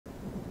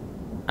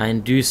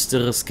Ein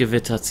düsteres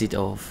Gewitter zieht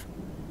auf.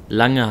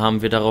 Lange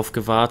haben wir darauf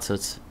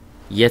gewartet.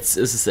 Jetzt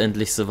ist es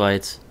endlich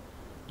soweit.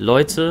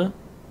 Leute,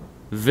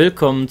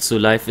 willkommen zu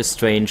Life is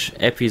Strange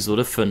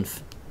Episode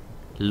 5.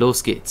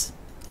 Los geht's.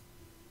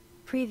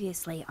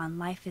 Previously on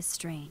Life is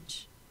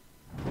Strange.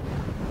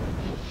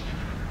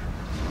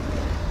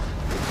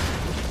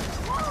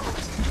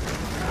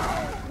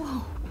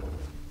 Whoa.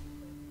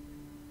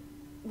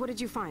 What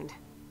did you find?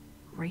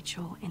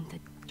 Rachel in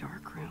the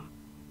dark room.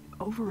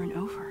 Over and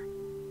over.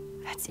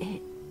 That's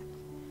it.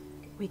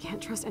 We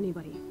can't trust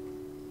anybody.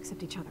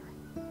 Except each other.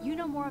 You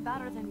know more about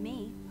her than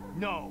me.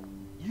 No.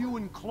 You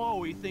and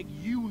Chloe think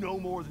you know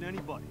more than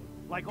anybody.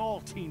 Like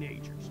all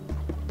teenagers.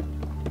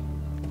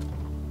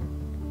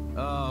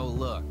 Oh,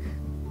 look.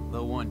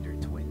 The Wonder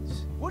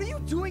Twins. What are you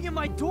doing in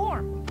my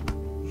dorm?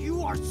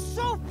 You are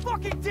so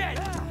fucking dead!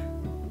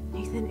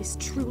 Nathan is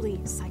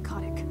truly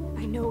psychotic.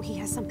 I know he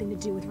has something to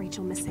do with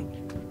Rachel missing.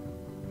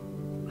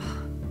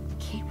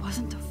 Kate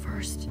wasn't the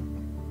first.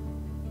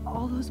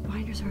 All those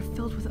binders are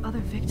filled with other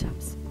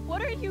victims.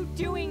 What are you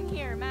doing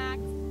here, Max?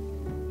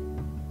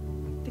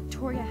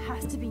 Victoria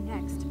has to be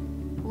next.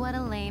 What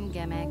a lame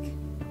gimmick.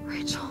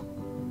 Rachel,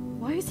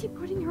 why is he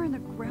putting her in the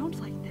ground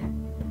like that?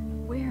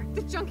 Where?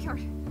 The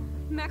junkyard.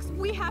 Max,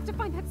 we have to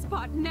find that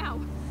spot now.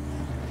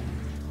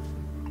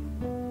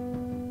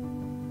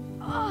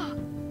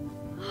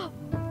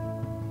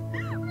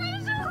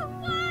 Rachel,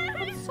 what?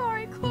 I'm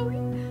sorry, Chloe.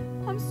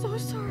 I'm so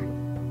sorry.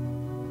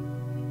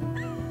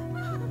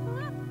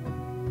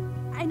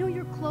 I know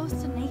you're close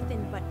to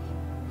Nathan, but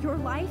your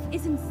life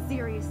is in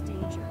serious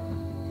danger.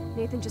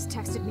 Nathan just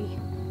texted me.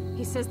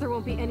 He says there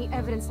won't be any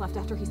evidence left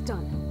after he's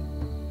done.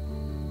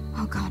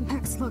 Oh God,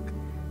 Max, look.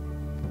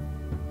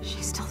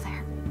 She's still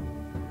there.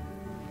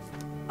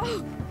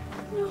 Oh,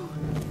 no.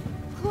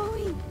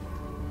 Chloe.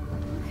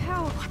 Look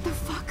how. What the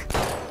fuck?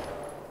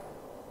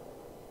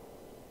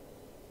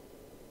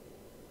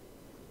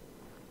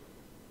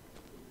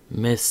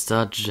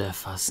 Mr.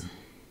 Jefferson.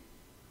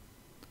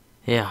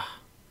 Ja,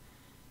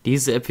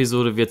 diese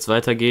Episode wird's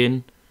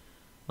weitergehen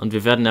und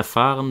wir werden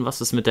erfahren, was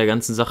es mit der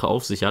ganzen Sache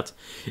auf sich hat.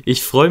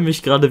 Ich freue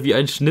mich gerade wie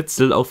ein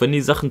Schnitzel, auch wenn die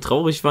Sachen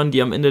traurig waren,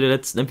 die am Ende der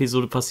letzten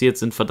Episode passiert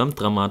sind, verdammt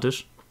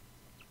dramatisch.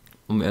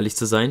 Um ehrlich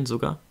zu sein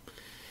sogar.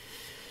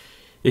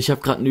 Ich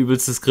habe gerade ein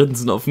übelstes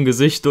Grinsen auf dem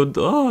Gesicht und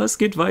es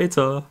geht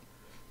weiter.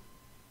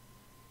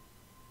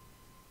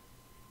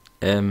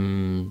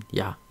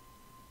 Ja.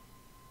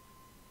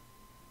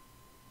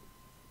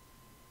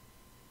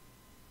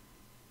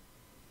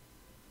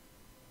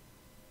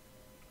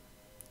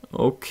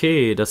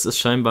 Okay, das ist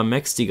scheinbar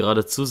Max, die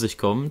gerade zu sich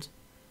kommt.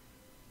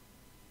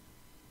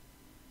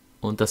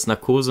 Und das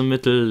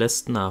Narkosemittel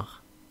lässt nach.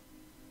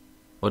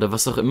 Oder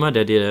was auch immer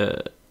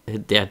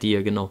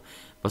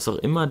was auch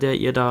immer der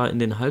ihr da in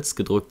den Hals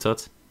gedrückt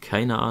hat.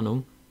 Keine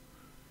Ahnung.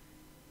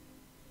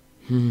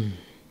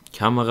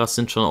 Kameras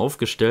sind schon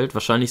aufgestellt.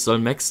 Wahrscheinlich soll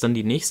Max dann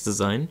die nächste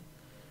sein.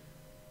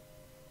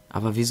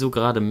 Aber wieso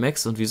gerade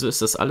Max und wieso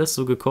ist das alles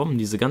so gekommen?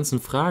 Diese ganzen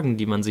Fragen,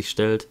 die man sich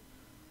stellt.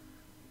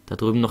 Da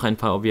drüben noch ein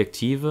paar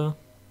Objektive.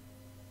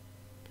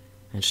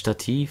 Ein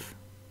Stativ.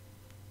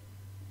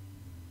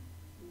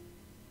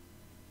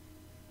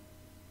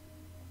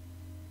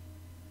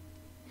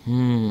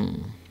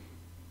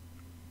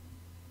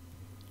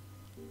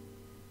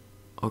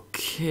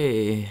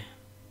 Okay.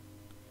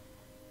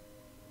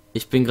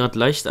 Ich bin gerade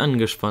leicht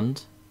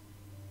angespannt.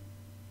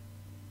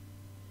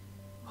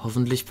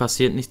 Hoffentlich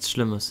passiert nichts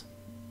Schlimmes.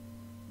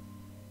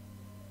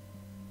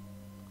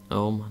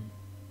 Oh Mann.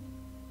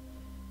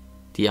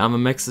 Die arme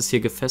Max ist hier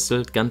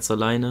gefesselt, ganz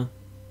alleine,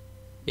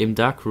 im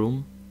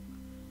Darkroom.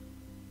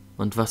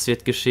 Und was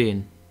wird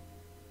geschehen?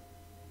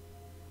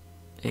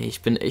 Ey,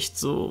 ich bin echt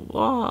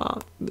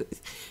so...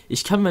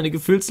 ich kann meine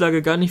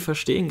Gefühlslage gar nicht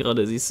verstehen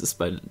gerade. Das ist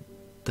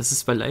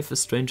bei Life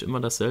is Strange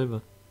immer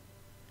dasselbe.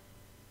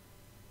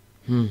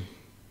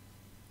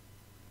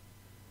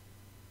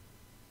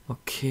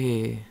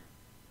 Okay.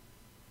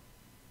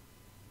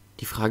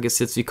 Die Frage ist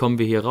jetzt, wie kommen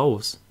wir hier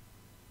raus?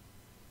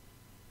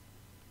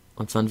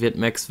 Und wann wird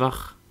Max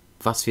wach?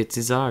 Was wird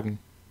sie sagen?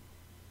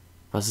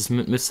 Was ist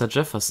mit Mr.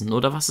 Jefferson?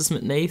 Oder was ist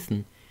mit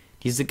Nathan?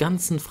 Diese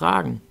ganzen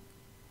Fragen.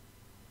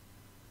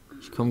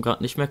 Ich komme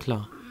gerade nicht mehr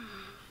klar.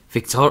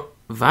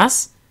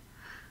 Was?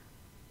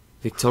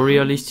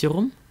 Victoria liegt hier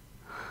rum?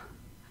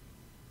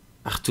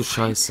 Ach du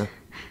Scheiße.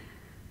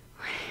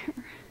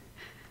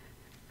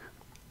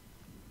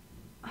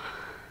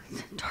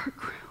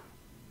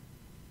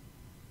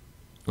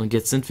 Und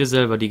jetzt sind wir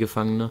selber die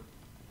Gefangene.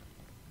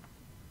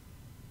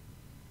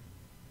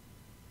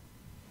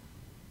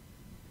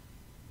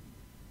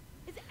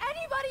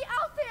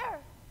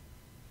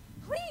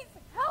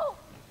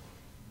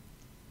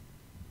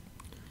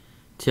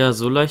 Tja,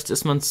 so leicht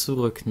ist man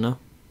zurück, ne?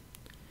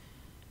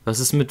 Was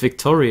ist mit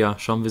Victoria?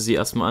 Schauen wir sie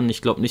erstmal an.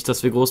 Ich glaube nicht,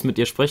 dass wir groß mit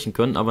ihr sprechen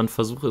können, aber ein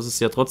Versuch ist es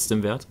ja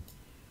trotzdem wert.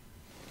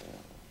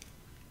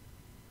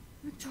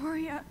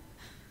 Victoria.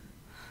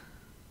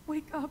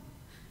 Wake up.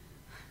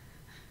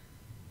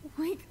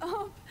 Wake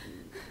up.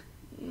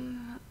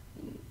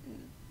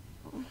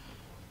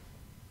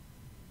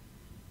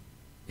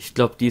 Ich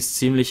glaube, die ist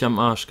ziemlich am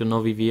Arsch,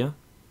 genau wie wir.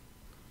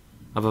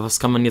 Aber was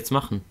kann man jetzt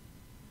machen?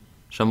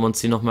 Schauen wir uns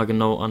die nochmal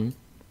genau an.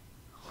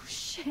 Oh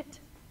shit.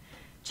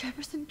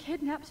 Jefferson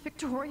kidnaps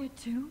Victoria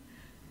too.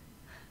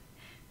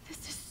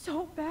 This is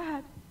so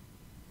bad.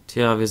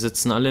 Tja, wir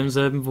sitzen alle im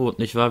selben Boot,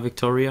 nicht wahr,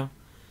 Victoria?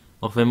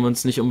 Auch wenn wir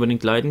uns nicht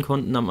unbedingt leiden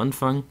konnten am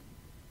Anfang.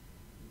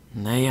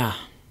 Naja,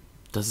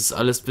 das ist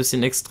alles ein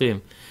bisschen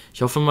extrem.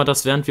 Ich hoffe mal,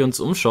 dass während wir uns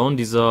umschauen,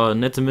 dieser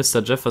nette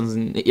Mr.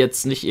 Jefferson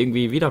jetzt nicht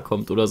irgendwie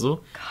wiederkommt oder so.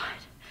 God,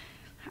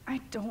 I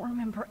don't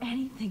remember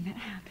anything that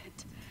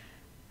happened.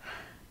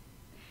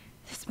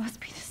 This must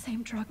be the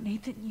same drug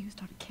Nathan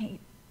used on Kate.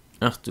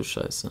 Ach du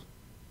Scheiße.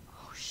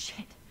 Oh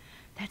shit,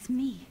 that's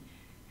me.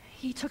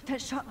 He took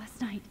that shot last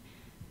night.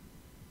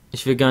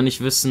 Ich will gar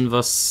nicht wissen,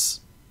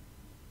 was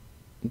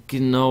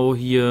genau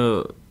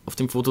hier auf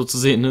dem Foto zu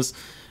sehen ist.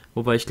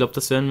 Wobei, ich glaube,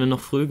 das werden wir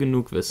noch früh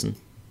genug wissen.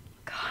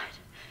 God,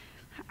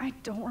 I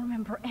don't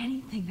remember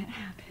anything that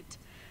happened.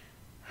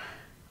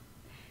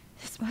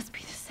 This must be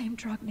the same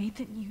drug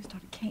Nathan used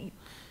on Kate.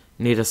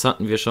 Nee, das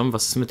hatten wir schon.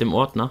 Was ist mit dem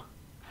Ordner?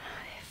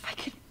 If I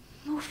could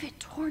move it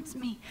towards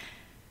me.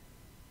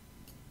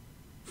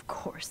 Of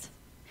course.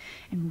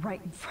 And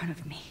right in front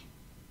of me.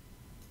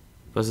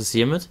 Was ist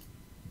hiermit?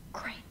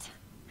 Great.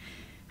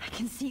 I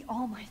can see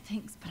all my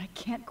things, but I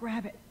can't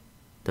grab it.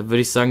 Da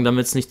würde ich sagen,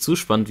 damit es nicht zu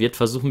spannend wird,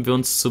 versuchen wir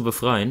uns zu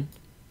befreien.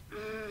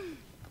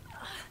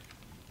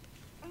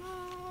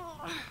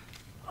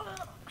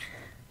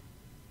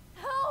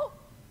 Help!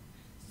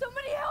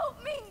 Somebody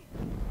help me!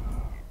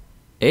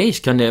 Ey,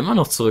 ich kann ja immer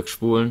noch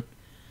zurückspulen.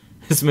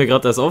 Ist mir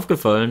gerade erst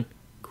aufgefallen.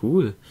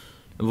 Cool.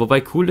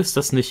 Wobei cool ist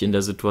das nicht in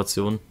der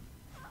Situation.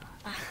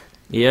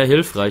 Eher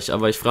hilfreich,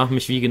 aber ich frage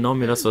mich, wie genau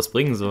mir das was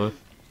bringen soll.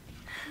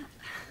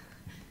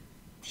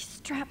 These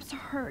straps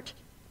hurt.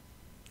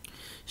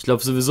 Ich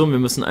glaube sowieso, wir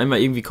müssen einmal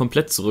irgendwie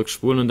komplett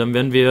zurückspulen und dann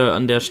werden wir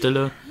an der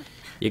Stelle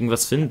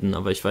irgendwas finden,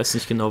 aber ich weiß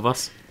nicht genau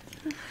was.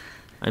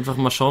 Einfach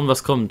mal schauen,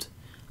 was kommt.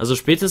 Also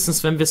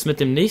spätestens, wenn wir es mit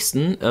dem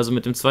nächsten, also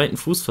mit dem zweiten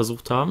Fuß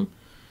versucht haben,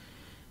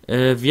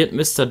 wird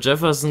Mr.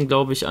 Jefferson,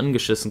 glaube ich,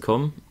 angeschissen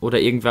kommen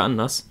oder irgendwer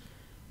anders.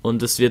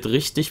 Und es wird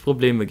richtig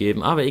Probleme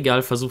geben. Aber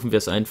egal, versuchen wir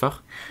es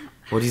einfach.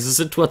 Oh, diese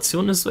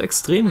Situation ist so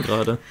extrem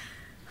gerade.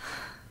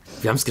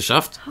 Wir haben es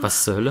geschafft.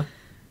 Was zur Hölle?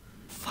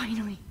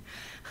 Finally,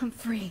 I'm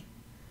free.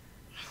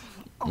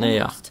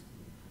 Naja. Almost.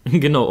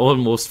 Genau,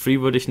 almost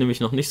free würde ich nämlich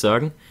noch nicht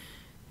sagen.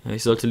 Ja,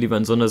 ich sollte lieber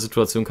in so einer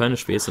Situation keine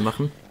Späße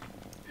machen.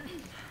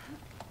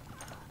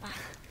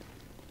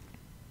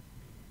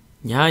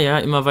 Ja, ja,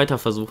 immer weiter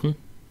versuchen.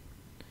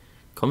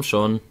 Komm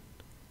schon.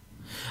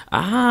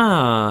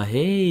 Ah,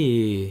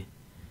 hey.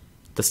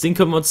 Das Ding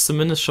können wir uns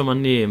zumindest schon mal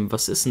nehmen.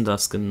 Was ist denn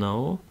das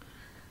genau?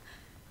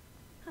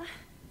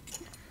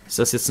 Ist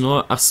das jetzt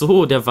nur... Ach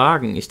so, der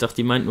Wagen. Ich dachte,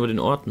 die meint nur den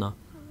Ordner.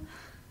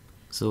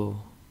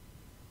 So.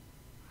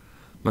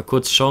 Mal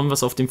kurz schauen,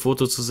 was auf dem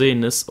Foto zu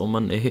sehen ist. Oh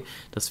Mann, ey,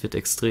 das wird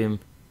extrem.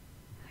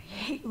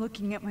 I hate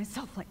looking at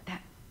myself like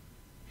that.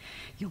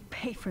 You'll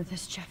pay for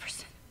this,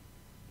 Jefferson.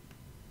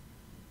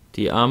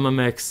 Die arme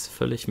Max,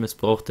 völlig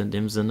missbraucht in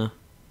dem Sinne.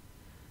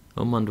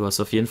 Oh Mann, du hast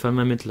auf jeden Fall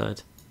mein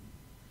Mitleid.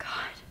 God,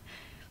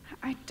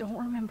 I don't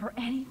remember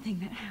anything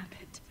that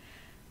happened.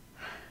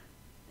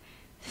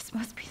 This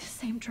must be the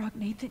same drug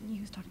Nathan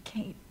used on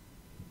Kate.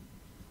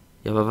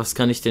 Ja, aber was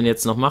kann ich denn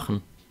jetzt noch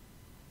machen?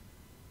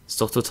 Ist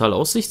doch total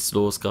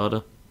aussichtslos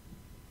gerade.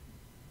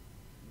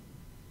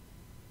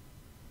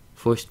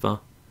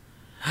 Furchtbar.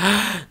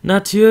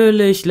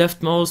 Natürlich,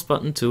 Left Mouse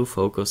Button to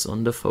focus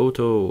on the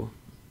photo.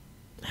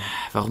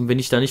 Warum bin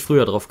ich da nicht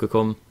früher drauf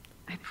gekommen?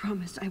 I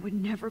promised I would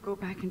never go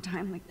back in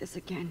time like this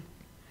again.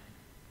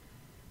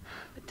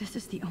 But this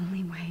is the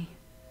only way.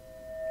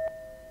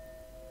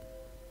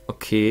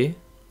 Okay.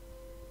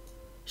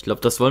 Ich glaube,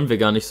 das wollen wir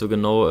gar nicht so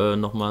genau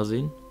nochmal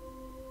sehen.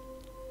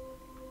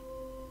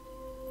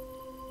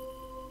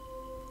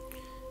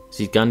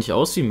 Sieht gar nicht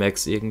aus wie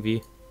Max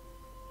irgendwie.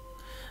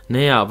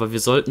 Naja, aber wir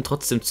sollten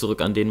trotzdem zurück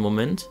an den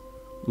Moment.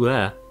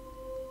 Uah.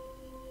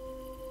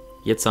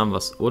 Jetzt haben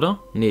wir's, oder?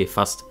 Nee,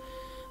 fast.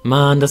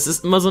 Mann, das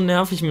ist immer so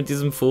nervig mit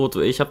diesem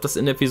Foto. Ich habe das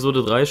in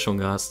Episode 3 schon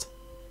gehasst.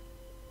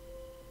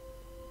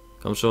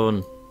 Komm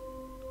schon.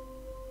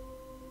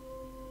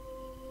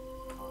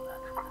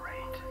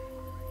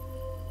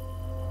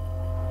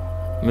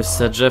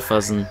 Mr.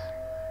 Jefferson.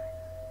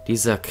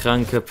 Dieser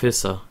kranke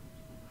Pisser.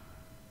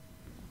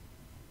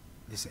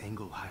 This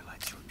angle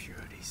highlights your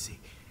purity. See,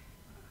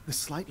 the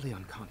slightly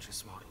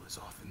unconscious model is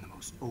often the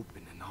most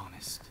open and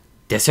honest.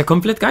 Der ist ja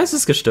komplett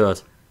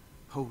geistesgestört.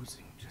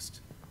 Posing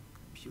just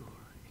pure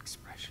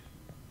expression.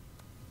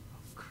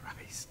 Oh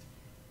Christ.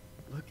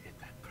 Look at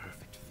that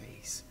perfect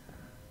face.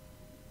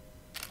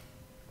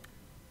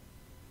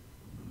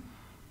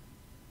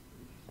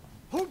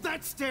 Hold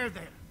that stare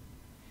there.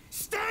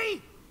 Stay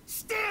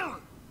still.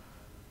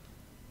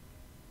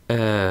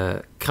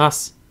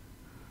 Krass.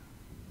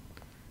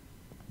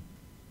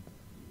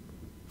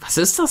 Was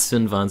ist das für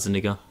ein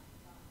Wahnsinniger?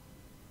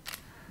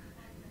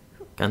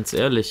 Ganz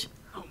ehrlich.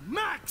 Oh,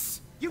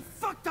 Max! You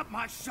fucked up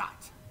my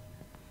shot!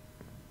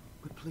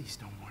 But please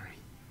don't worry.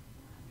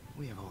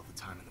 We have all the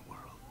time in the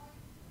world.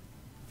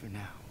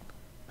 now.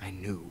 I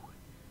knew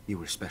you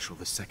were special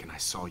the second I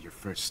saw your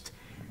first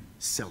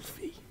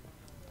selfie.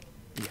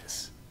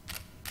 Yes,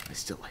 I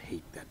still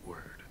hate that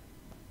word.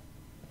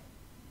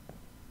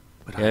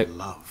 But I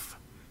love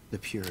the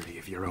purity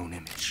of your own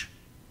image.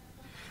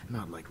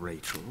 Not like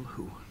Rachel,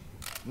 who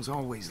was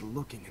always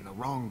looking in the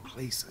wrong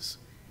places.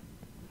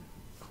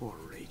 Poor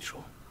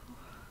Rachel.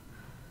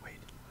 Wait.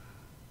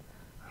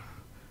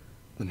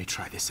 Let me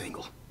try this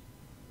angle.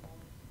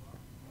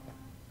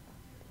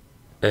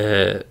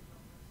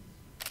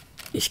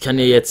 Ich kann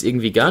ja jetzt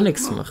irgendwie gar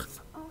nichts machen.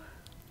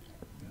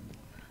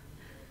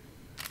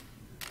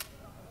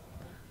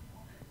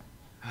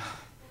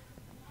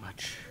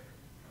 Much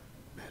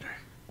better.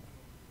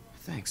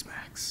 Thanks,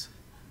 Max.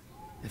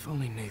 If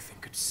only Nathan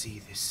could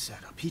see this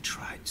setup. He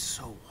tried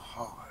so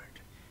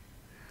hard.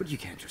 But you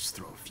can't just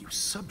throw a few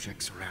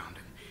subjects around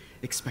and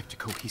expect a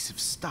cohesive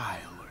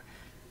style or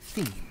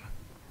theme.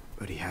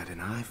 But he had an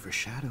eye for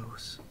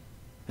shadows,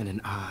 and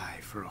an eye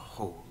for a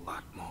whole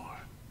lot more.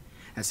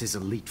 As his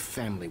elite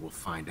family will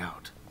find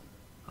out,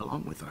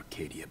 along with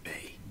Arcadia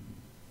Bay.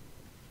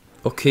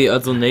 Okay,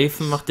 also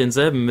Nathan macht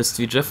denselben Mist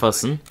wie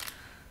Jefferson.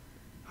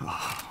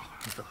 Oh,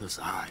 those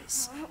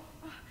eyes.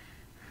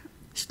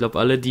 Ich glaube,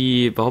 alle,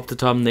 die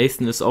behauptet haben,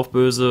 Nathan ist auch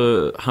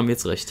böse, haben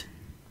jetzt recht.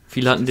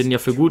 Viele hatten den ja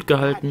für gut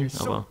gehalten,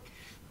 aber...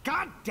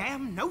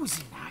 Goddamn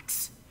nosy,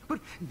 Max!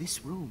 But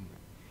this room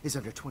is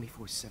under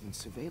 24/7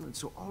 surveillance,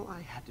 so all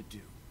I had to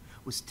do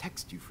was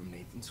text you from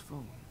Nathan's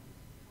phone.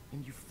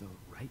 And you fell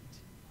right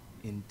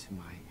into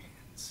my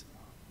hands.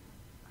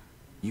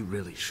 You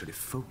really should have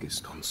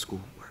focused on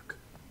schoolwork,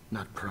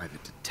 not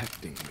private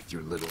detecting with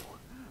your little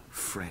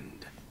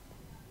friend.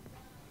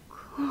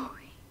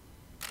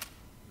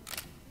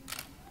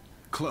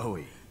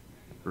 Chloe,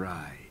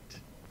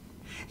 right.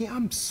 Yeah,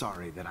 I'm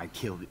sorry that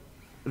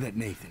that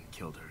Nathan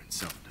killed her in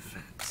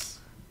self-defense.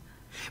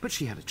 But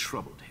she had a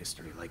troubled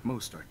history like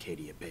most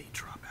Arcadia Bay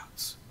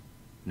dropouts.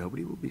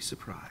 Nobody will be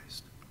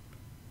surprised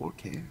or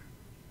care.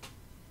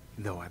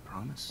 Though I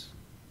promise,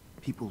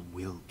 people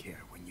will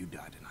care when you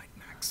die tonight,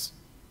 Max.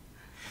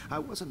 I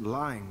wasn't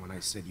lying when I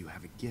said you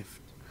have a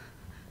gift.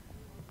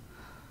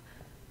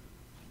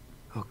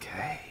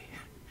 Okay.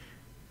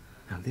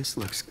 Now this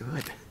looks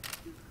good.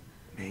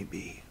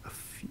 Maybe a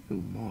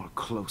few more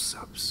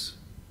close-ups.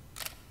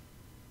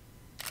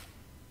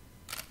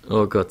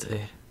 Oh Gott,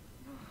 ey.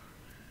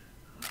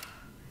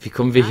 Wie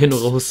kommen wir hier nur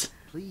raus?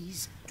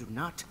 Please do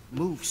not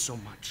move so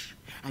much.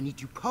 I need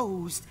you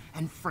posed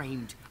and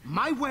framed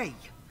my way.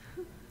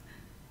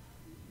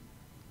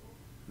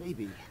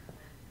 Maybe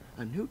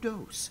a new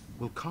dose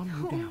will calm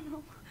you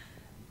down.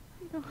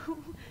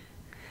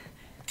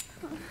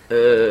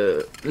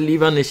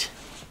 Lieber nicht.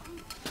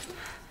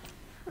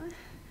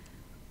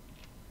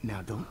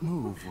 Now don't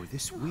move or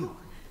this will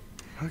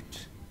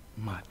hurt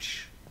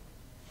much.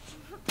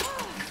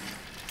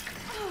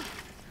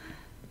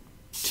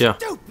 Tja.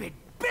 Stupid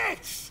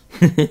bitch!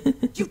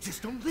 You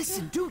just don't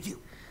listen, do you?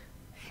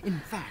 In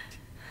fact,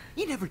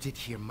 you never did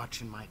hear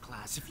much in my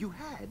class. If you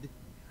had,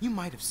 you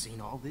might have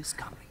seen all this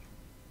coming.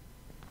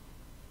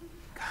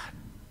 God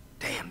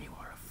damn, you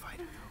are a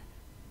fighter,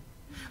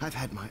 though. I've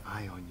had my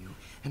eye on you,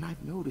 and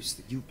I've noticed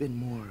that you've been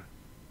more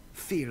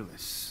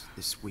fearless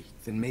this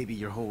week than maybe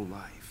your whole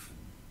life.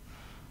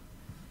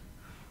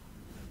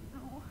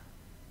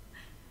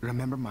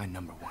 Remember my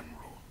 #1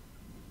 rule.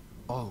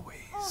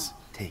 Always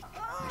take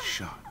the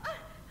shot.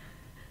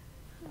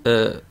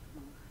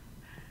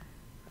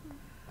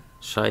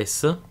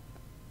 Scheiße.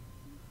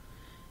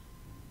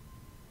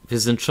 Wir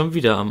sind schon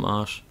wieder am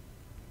Arsch.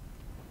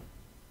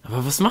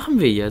 Aber was machen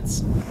wir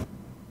jetzt?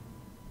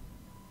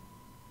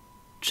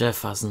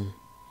 Jefferson.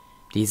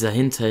 Dieser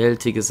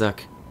hinterhältige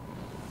Sack.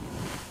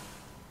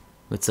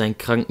 Mit seinen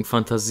kranken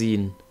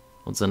Fantasien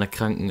und seiner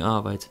kranken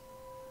Arbeit.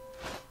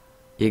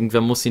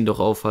 Irgendwer muss ihn doch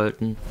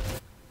aufhalten.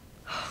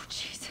 Oh,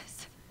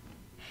 Jesus.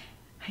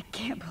 I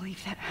can't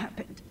believe that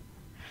happened.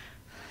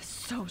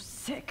 So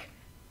sick.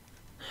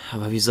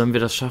 Aber wie sollen wir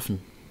das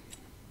schaffen?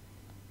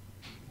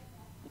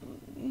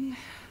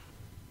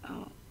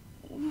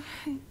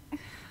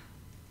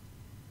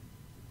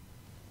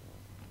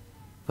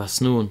 Was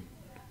nun?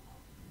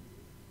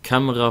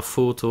 Kamera,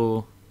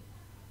 Foto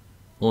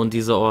und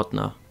dieser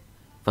Ordner.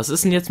 Was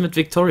ist denn jetzt mit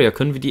Victoria?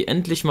 Können wir die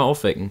endlich mal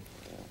aufwecken?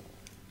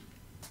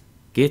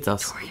 Geht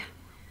das? Victoria.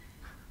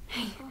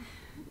 Hey,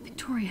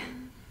 Victoria.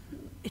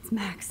 It's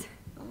Max.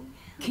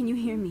 Can you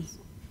hear me?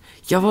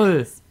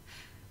 Jawohl!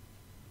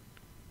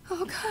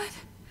 Oh God.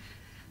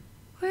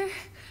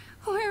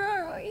 Where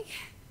are we?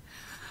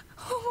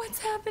 Oh, what's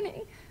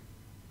happening?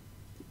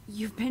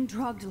 You've been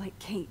drugged like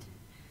Kate.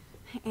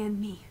 And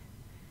me.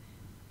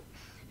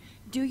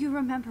 Do you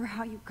remember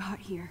how you got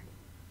here?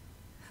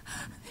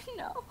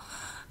 No,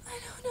 I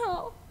don't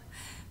know.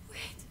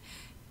 Wait,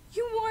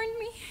 you warned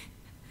me.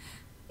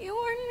 You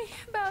warned me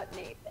about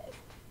Nathan.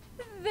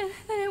 Then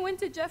I went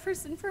to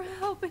Jefferson for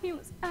help and he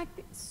was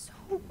acting so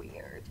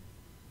weird.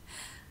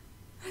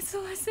 That's the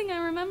last thing I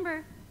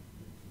remember.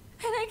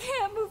 And I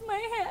can't move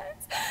my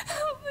hands.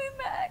 Help me,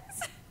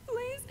 Max.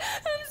 Please.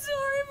 I'm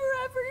sorry for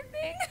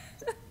everything.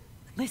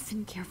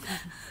 Listen carefully.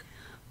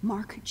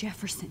 Mark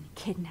Jefferson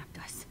kidnapped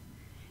us.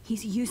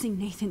 He's using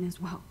Nathan as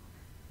well.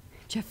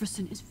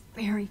 Jefferson is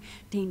very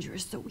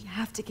dangerous, so we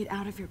have to get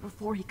out of here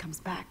before he comes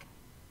back.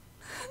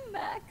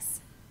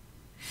 Max,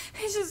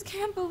 I just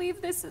can't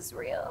believe this is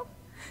real.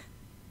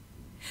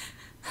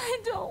 I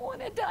don't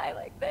want to die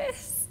like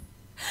this.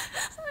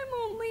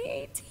 I'm only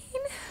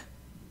 18.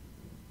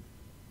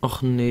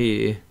 Och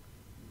nee.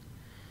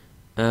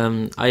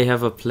 I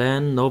have a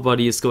plan,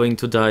 nobody is going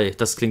to die.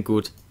 Das klingt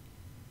gut.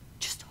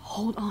 Just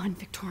hold on,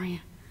 Victoria.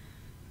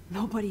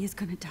 Nobody is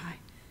gonna die.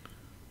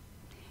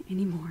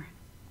 Anymore.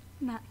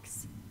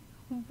 Max,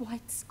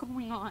 what's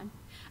going on?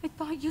 I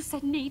thought you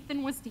said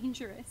Nathan was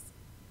dangerous,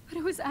 but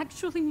it was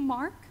actually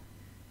Mark?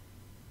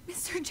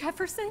 Mr.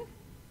 Jefferson?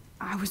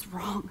 I was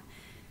wrong.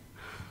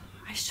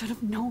 I should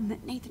have known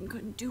that Nathan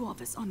couldn't do all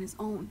this on his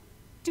own.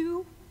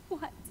 Do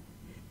what?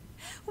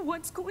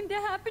 What's going to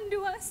happen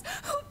to us?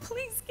 Oh,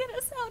 please get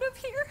us out of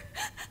here.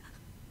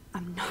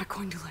 I'm not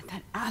going to let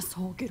that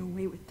asshole get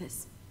away with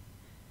this.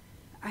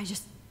 I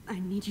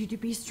need you to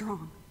be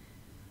strong.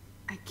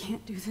 I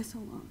can't do this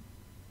alone.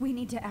 We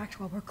need to act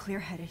while we're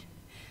clear-headed.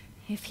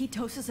 If he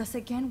doses us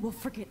again, we'll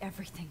forget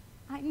everything.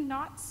 I'm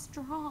not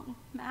strong,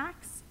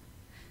 Max.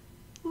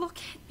 Look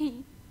at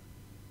me.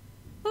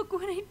 Look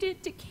what I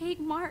did to Kate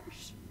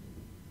Marsh.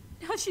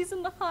 Now she's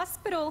in the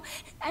hospital,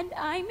 and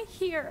I'm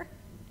here.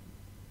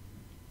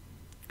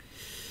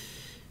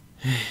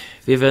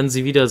 Wir werden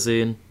sie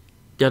wiedersehen.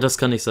 Ja, das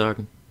kann ich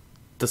sagen.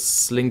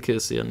 Das linke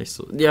ist ja nicht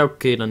so. Ja,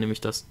 okay, dann nehme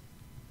ich das.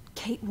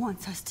 Kate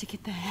wants us to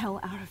get the hell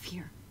out of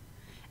here.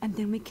 And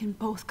then we can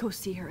both go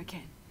see her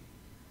again.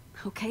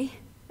 Okay?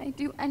 I'd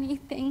do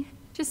anything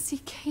to see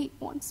Kate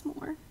once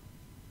more.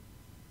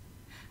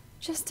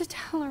 Just to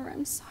tell her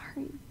I'm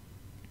sorry.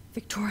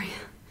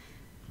 Victoria,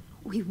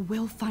 we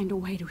will find a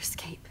way to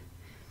escape.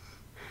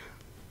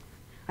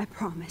 I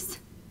promise.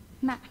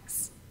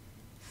 Max,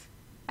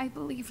 I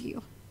believe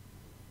you.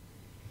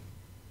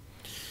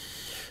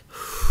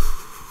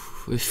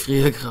 Ich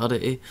friere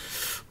gerade, ey.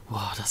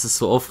 Boah, das ist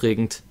so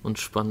aufregend und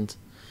spannend.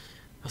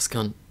 Was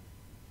kann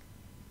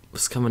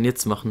man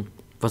jetzt machen?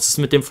 Was ist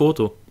mit dem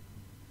Foto?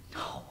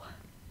 No.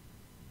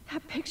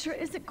 That picture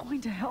isn't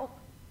going to help.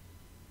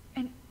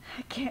 And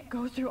I can't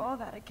go through all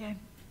that again.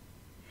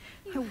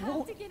 You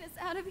have to get us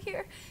out of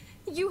here.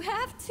 You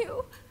have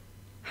to.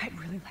 I'd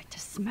really like to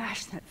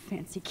smash that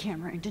fancy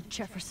camera into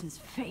Jefferson's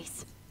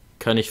face.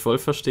 Kann ich voll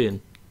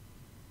verstehen.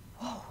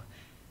 Whoa.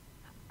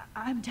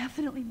 I'm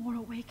definitely more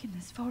awake in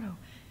this photo.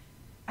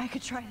 I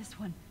could try this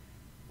one.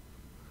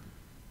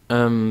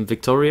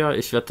 Victoria,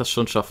 ich werde das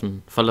schon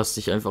schaffen. Verlass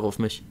dich einfach auf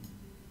mich.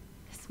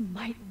 This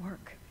might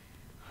work.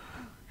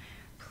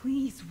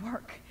 Please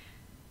work.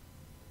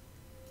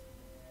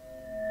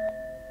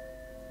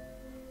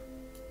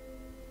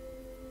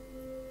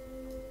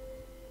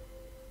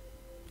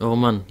 Oh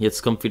Mann,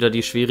 jetzt kommt wieder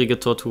die schwierige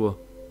Tortur.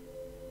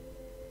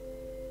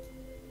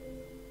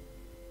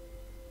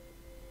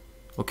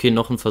 Okay,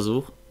 noch ein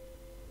Versuch.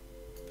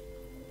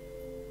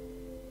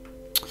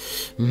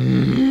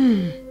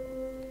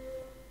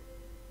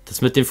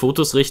 Das mit den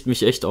Fotos riecht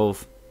mich echt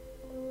auf.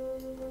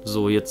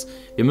 So, jetzt.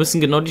 Wir müssen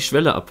genau die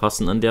Schwelle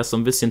abpassen, an der es so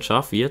ein bisschen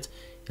scharf wird.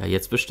 Ja,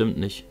 jetzt bestimmt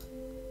nicht.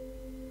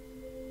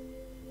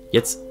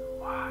 Jetzt.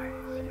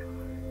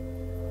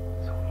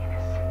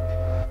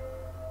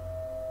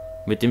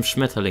 Mit dem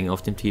Schmetterling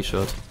auf dem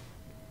T-Shirt.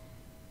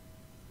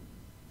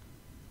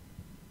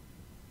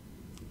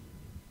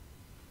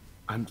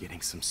 I'm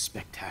getting some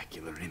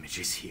spectacular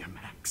images here,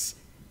 Max.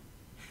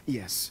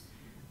 Yes,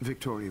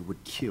 Victoria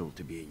would kill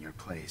to be in your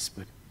place,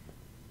 but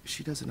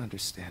she doesn't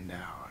understand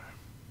our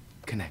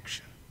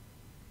connection.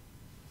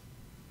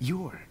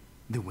 You're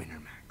the winner,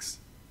 Max.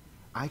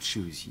 I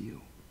choose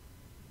you.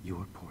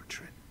 Your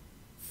portrait.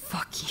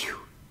 Fuck you.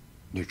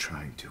 You're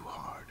trying too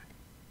hard.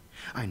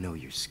 I know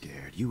you're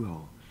scared. You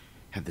all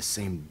have the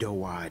same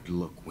doe-eyed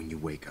look when you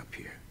wake up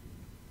here,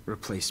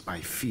 replaced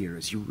by fear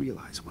as you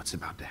realize what's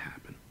about to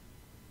happen.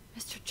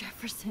 Mr.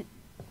 Jefferson,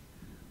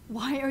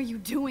 why are you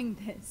doing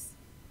this?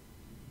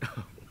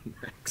 Oh,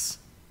 Max,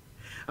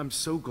 I'm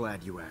so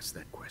glad you asked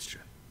that question.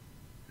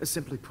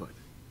 Simply put,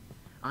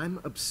 I'm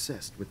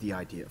obsessed with the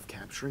idea of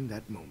capturing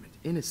that moment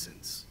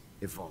innocence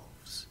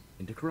evolves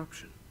into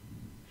corruption.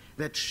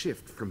 That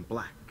shift from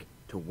black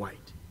to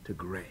white to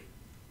gray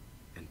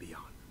and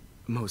beyond.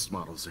 Most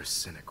models are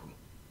cynical.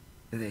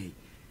 They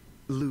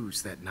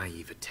lose that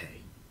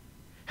naivete.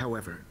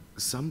 However,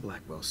 some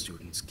Blackwell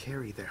students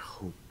carry their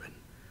hope and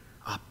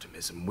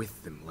optimism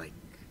with them like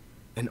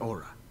an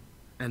aura.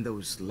 And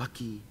those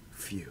lucky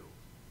few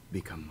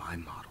become my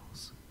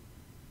models.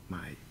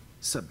 My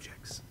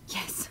subjects.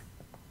 Yes.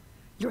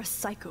 You're a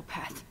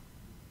psychopath.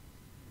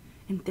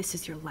 And this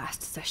is your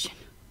last session.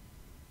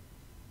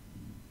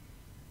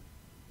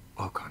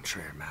 Au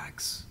contraire,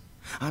 Max.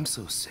 I'm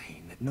so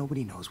sane that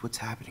nobody knows what's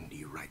happening to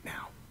you right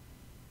now.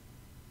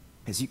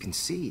 As you can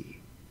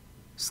see,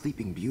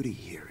 Sleeping Beauty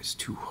here is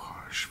too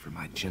harsh for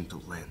my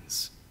gentle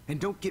lens. And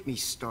don't get me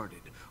started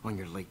on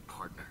your late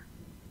partner.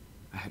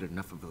 I had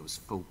enough of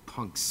those faux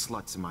punk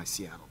sluts in my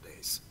Seattle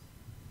days.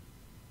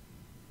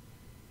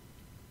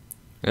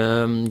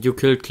 You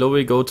killed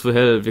Chloe, go to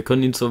hell. Wir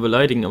können ihn zwar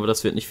beleidigen, aber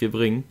das wird nicht viel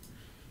bringen.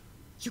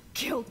 You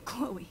killed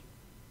Chloe.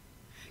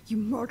 You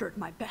murdered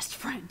my best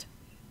friend.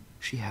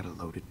 She had a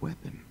loaded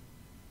weapon.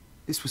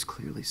 This was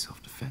clearly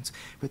self-defense,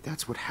 but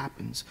that's what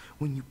happens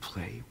when you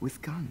play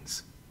with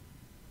guns.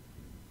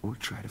 Or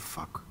try to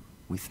fuck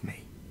with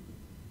me.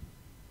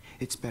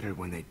 It's better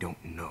when they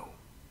don't know.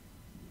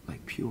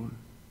 Like pure,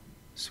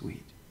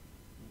 sweet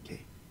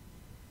Kate.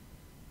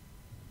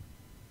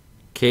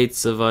 Kate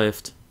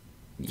survived.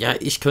 Ja,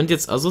 ich könnte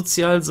jetzt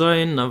asozial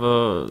sein,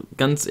 aber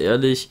ganz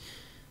ehrlich,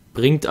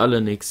 bringt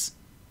alle nix.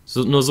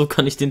 Nur so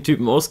kann ich den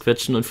Typen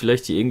ausquetschen und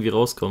vielleicht hier irgendwie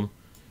rauskommen.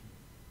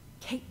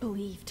 Kate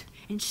believed,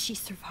 and she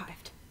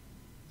survived.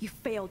 You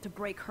failed to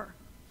break her.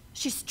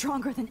 She's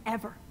stronger than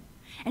ever,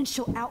 and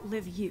she'll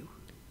outlive you.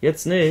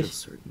 Jetzt She'll nicht.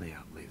 certainly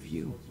outlive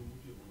you.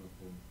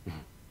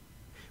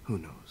 Who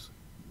knows?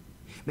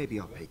 Maybe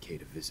I'll pay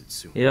Kate a visit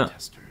soon Yeah. and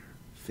test her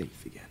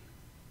faith again.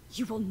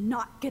 You will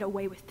not get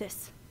away with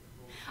this.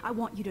 I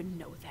want you to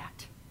know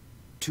that.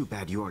 Too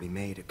bad you already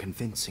made a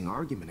convincing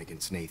argument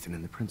against Nathan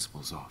in the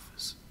principal's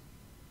office.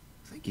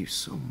 Thank you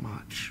so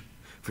much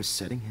for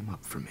setting him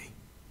up for me.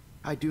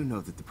 I do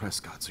know that the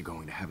Prescotts are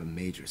going to have a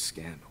major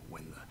scandal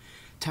when the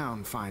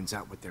town finds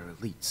out what their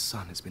elite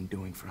son has been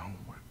doing for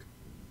homework.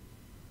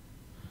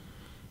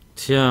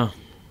 Tja.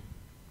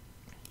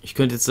 Ich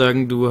könnte jetzt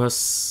sagen, du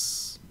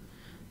hast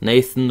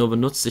Nathan nur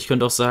benutzt. Ich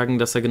könnte auch sagen,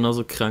 dass er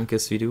genauso krank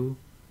ist wie du.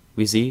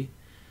 Wie sie.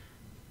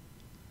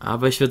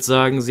 Aber ich würde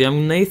sagen, sie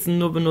haben Nathan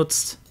nur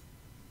benutzt.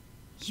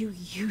 You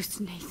used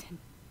Nathan.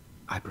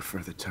 I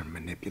prefer the term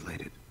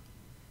manipulated.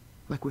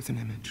 Like with an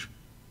image.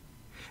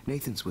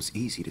 Nathan's was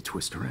easy to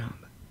twist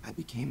around. I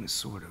became a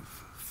sort of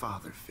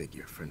father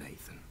figure for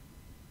Nathan.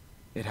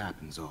 It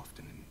happens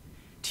often in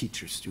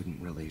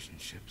teacher-student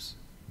relationships.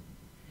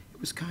 It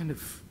was kind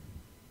of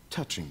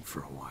touching for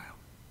a while.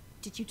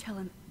 Did you tell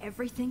him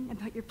everything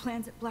about your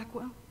plans at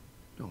Blackwell?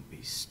 Don't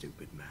be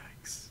stupid,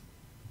 Max.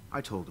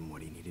 I told him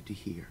what he needed to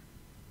hear.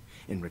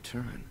 In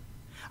return,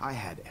 I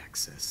had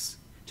access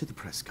to the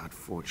Prescott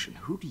fortune.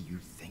 Who do you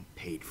think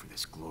paid for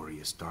this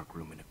glorious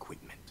darkroom and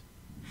equipment?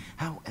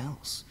 How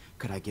else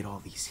could I get all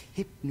these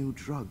hip new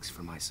drugs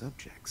for my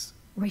subjects?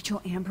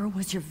 Rachel Amber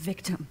was your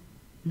victim,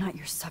 not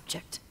your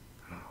subject.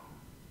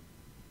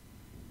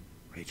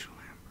 Rachel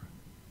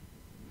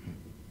Amber.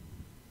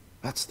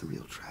 That's the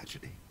real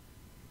tragedy.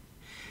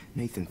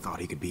 Nathan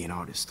thought he could be an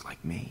artist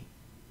like me.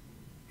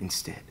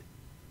 Instead,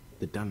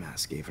 the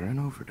dumbass gave her an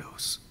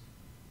overdose.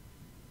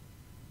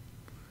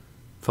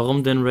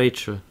 Warum denn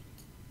Rachel?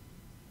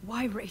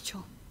 Why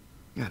Rachel?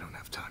 I don't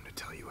have time to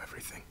tell you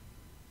everything.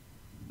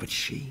 But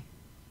she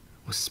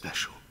was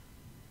special.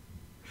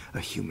 A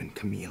human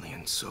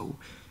chameleon, so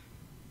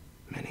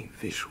many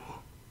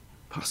visual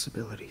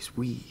possibilities.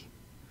 We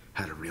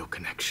had a real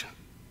connection.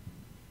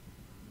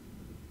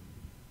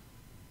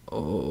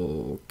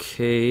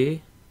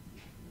 Okay.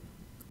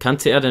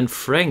 Kannte er denn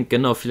Frank?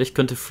 Genau, vielleicht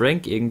könnte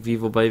Frank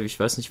irgendwie, wobei ich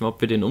weiß nicht mal, ob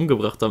wir den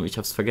umgebracht haben. Ich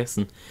hab's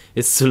vergessen.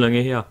 Ist zu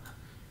lange her.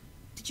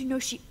 Did you know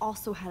she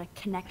also had a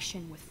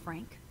connection with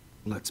Frank?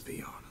 Let's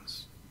be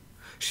honest.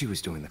 She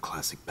was doing the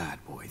classic bad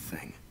boy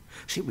thing.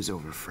 She was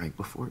over Frank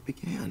before it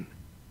began.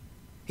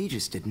 He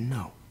just didn't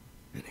know.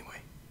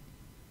 Anyway.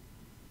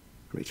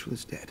 Rachel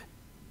is dead.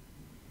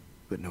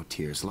 But no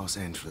tears. Los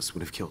Angeles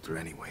would have killed her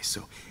anyway,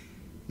 so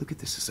look at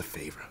this as a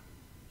favor.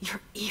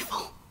 You're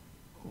evil.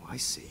 Oh, I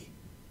see.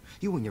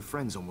 You and your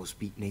friends almost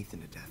beat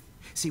Nathan to death.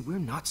 See, we're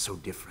not so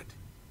different.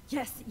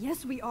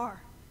 Yes, we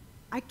are.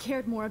 I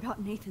cared more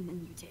about Nathan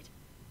than you did.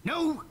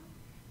 No,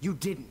 you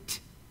didn't.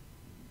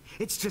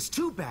 It's just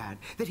too bad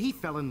that he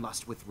fell in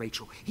lust with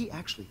Rachel. He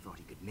actually thought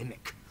he could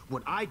mimic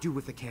what I do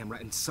with the camera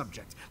and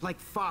subject, like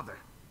father,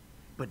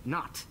 but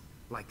not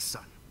like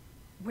son.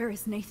 Where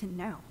is Nathan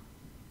now?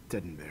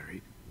 Dead and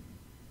buried.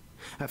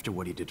 After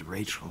what he did to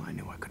Rachel, I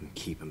knew I couldn't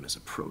keep him as a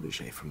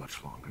protege for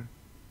much longer.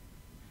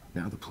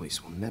 Now the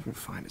police will never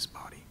find his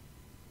body.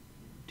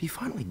 Do you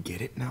finally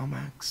get it now,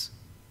 Max?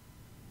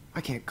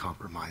 I can't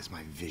compromise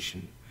my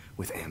vision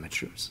with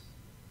amateurs.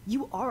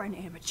 You are an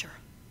amateur.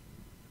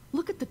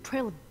 Look at the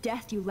trail of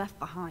death you left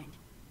behind.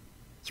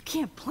 You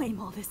can't blame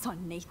all this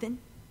on Nathan.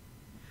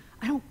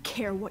 I don't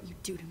care what you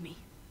do to me.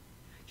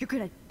 You're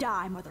gonna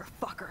die,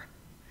 motherfucker.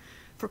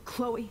 For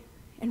Chloe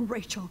and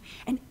Rachel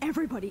and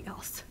everybody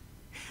else.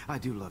 I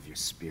do love your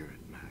spirit,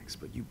 Max,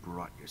 but you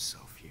brought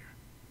yourself here.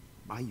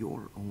 By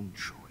your own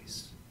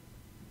choice.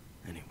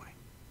 Anyway,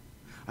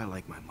 I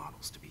like my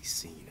models to be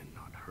seen and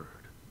not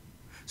heard.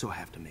 So I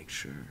have to make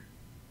sure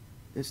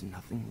there's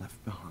nothing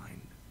left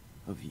behind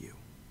of you.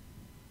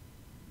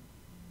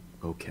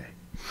 Okay.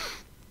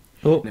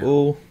 Oh, Now,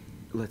 oh.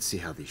 let's see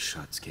how these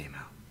shots came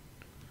out.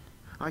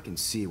 I can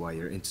see why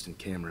your instant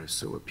camera is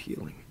so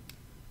appealing.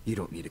 You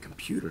don't need a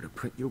computer to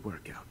print your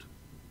work out.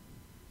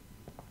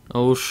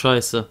 Oh,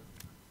 scheiße.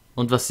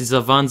 Und was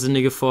dieser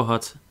Wahnsinnige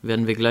vorhat,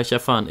 werden wir gleich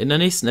erfahren. In der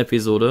nächsten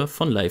Episode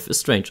von Life is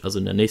Strange, also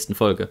in der nächsten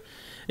Folge.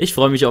 Ich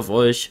freue mich auf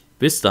euch.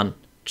 Bis dann.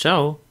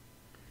 Ciao.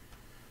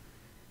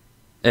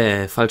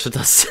 Falsche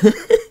Taste.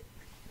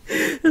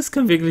 Das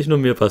kann wirklich nur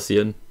mir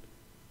passieren.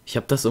 Ich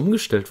habe das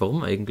umgestellt.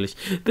 Warum eigentlich?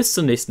 Bis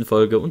zur nächsten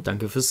Folge und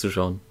danke fürs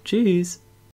Zuschauen. Tschüss.